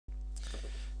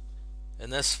In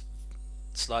this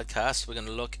slidecast, we're going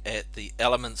to look at the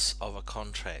elements of a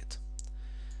contract.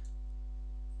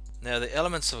 Now, the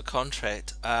elements of a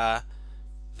contract are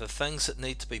the things that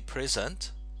need to be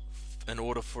present in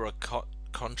order for a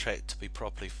contract to be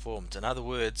properly formed. In other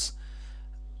words,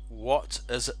 what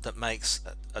is it that makes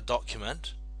a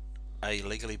document a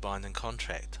legally binding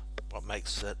contract? What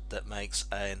makes it that makes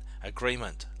an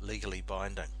agreement legally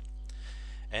binding?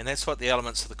 And that's what the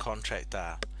elements of the contract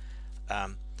are.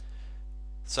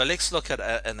 So let's look at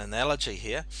an analogy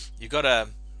here. You've got a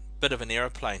bit of an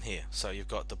aeroplane here. So you've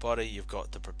got the body, you've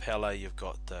got the propeller, you've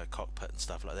got the cockpit and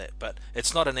stuff like that. But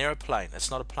it's not an aeroplane. It's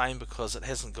not a plane because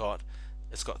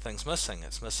it's got things missing.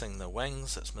 It's missing the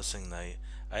wings, it's missing the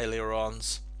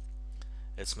ailerons,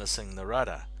 it's missing the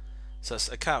rudder. So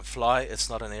it can't fly, it's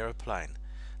not an aeroplane.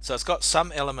 So it's got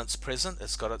some elements present.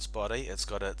 It's got its body, it's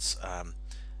got its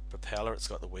propeller, it's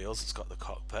got the wheels, it's got the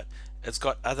cockpit. It's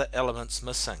got other elements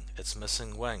missing. It's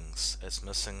missing wings, it's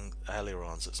missing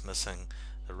ailerons, it's missing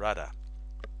the rudder.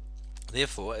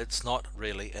 Therefore, it's not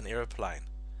really an aeroplane.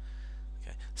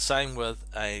 Okay. Same with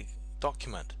a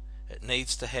document. It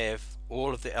needs to have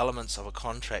all of the elements of a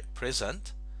contract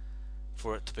present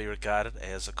for it to be regarded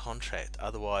as a contract.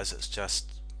 Otherwise, it's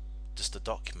just a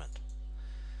document.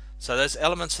 So those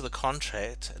elements of the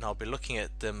contract, and I'll be looking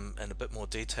at them in a bit more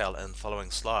detail in following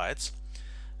slides,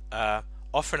 are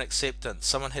offer and acceptance.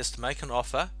 Someone has to make an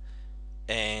offer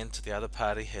and the other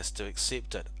party has to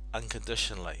accept it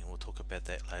unconditionally, and we'll talk about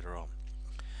that later on.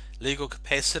 Legal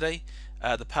capacity,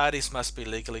 the parties must be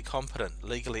legally competent,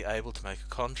 legally able to make a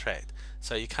contract.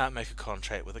 So you can't make a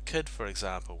contract with a kid, for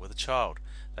example, with a child.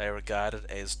 They are regarded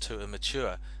as too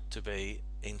immature to be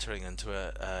entering into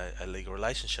a legal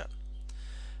relationship.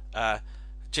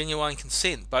 Genuine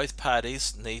consent, both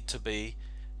parties need to be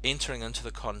entering into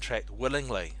the contract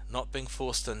willingly, not being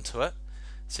forced into it.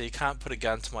 So you can't put a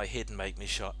gun to my head and make me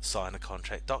sign a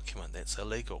contract document. That's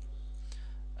illegal.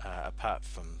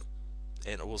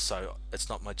 And also it's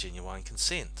not my genuine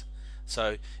consent.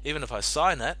 So even if I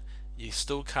sign it, you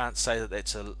still can't say that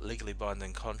that's a legally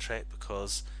binding contract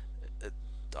because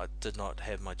I did not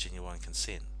have my genuine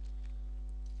consent.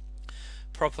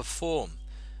 Proper form.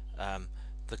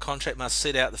 The contract must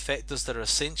set out the factors that are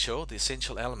essential, the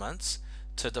essential elements,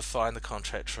 to define the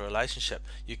contractual relationship.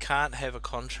 You can't have a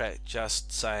contract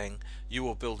just saying you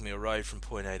will build me a road from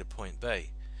point A to point B,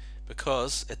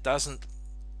 because it doesn't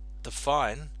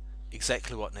define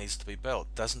exactly what needs to be built.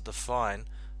 It doesn't define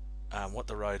what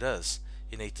the road is.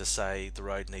 You need to say the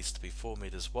road needs to be 4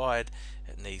 meters wide,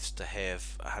 it needs to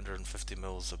have 150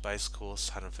 mils of base course,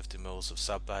 150 mils of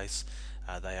sub-base,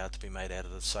 they are to be made out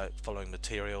of the following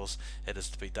materials, it is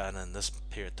to be done in this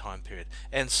time period,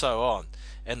 and so on.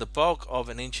 And the bulk of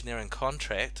an engineering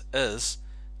contract is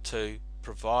to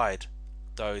provide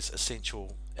those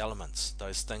essential elements,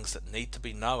 those things that need to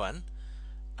be known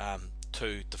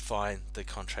to define the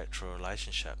contractual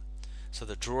relationship. So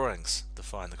the drawings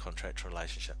define the contractual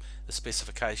relationship, the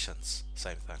specifications,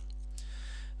 same thing.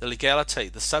 The legality,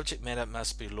 the subject matter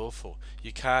must be lawful.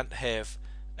 You can't have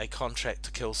a contract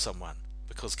to kill someone,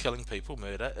 because killing people,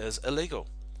 murder, is illegal.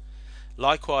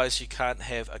 Likewise, you can't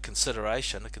have a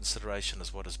consideration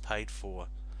is what is paid for,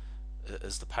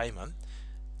 is the payment,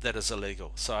 that is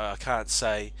illegal. So I can't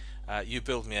say you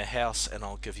build me a house and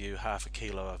I'll give you half a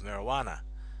kilo of marijuana.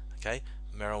 Okay,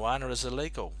 marijuana is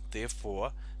illegal,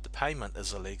 therefore the payment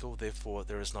is illegal, therefore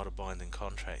there is not a binding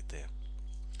contract there.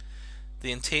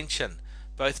 The intention,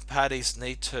 both parties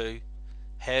need to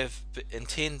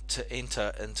intend to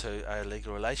enter into a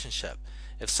legal relationship.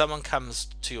 If someone comes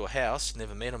to your house,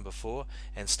 never met him before,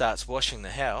 and starts washing the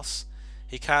house,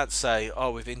 he can't say,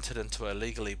 oh, we've entered into a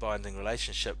legally binding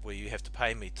relationship where you have to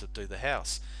pay me to do the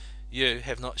house. You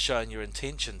have not shown your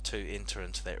intention to enter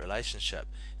into that relationship,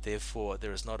 therefore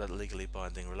there is not a legally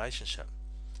binding relationship.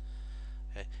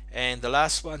 Okay. And the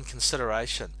last one,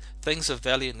 consideration. Things of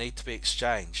value need to be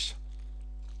exchanged.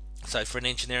 So for an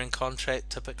engineering contract,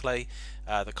 typically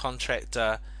the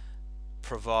contractor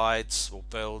provides or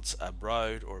builds a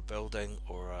road or a building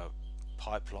or a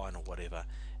pipeline or whatever,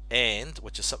 and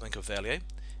which is something of value,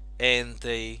 and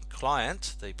the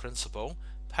client, the principal,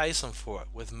 pays them for it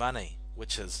with money,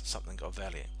 which is something of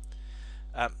value.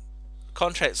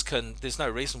 Contracts there's no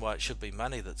reason why it should be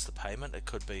money that's the payment. It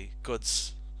could be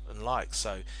goods and like.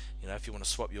 So if you want to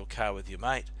swap your car with your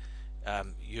mate,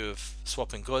 you're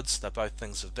swapping goods, they're both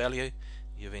things of value,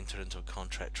 you've entered into a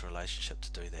contractual relationship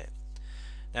to do that.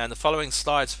 Now in the following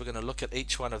slides we're going to look at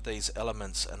each one of these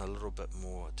elements in a little bit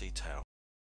more detail.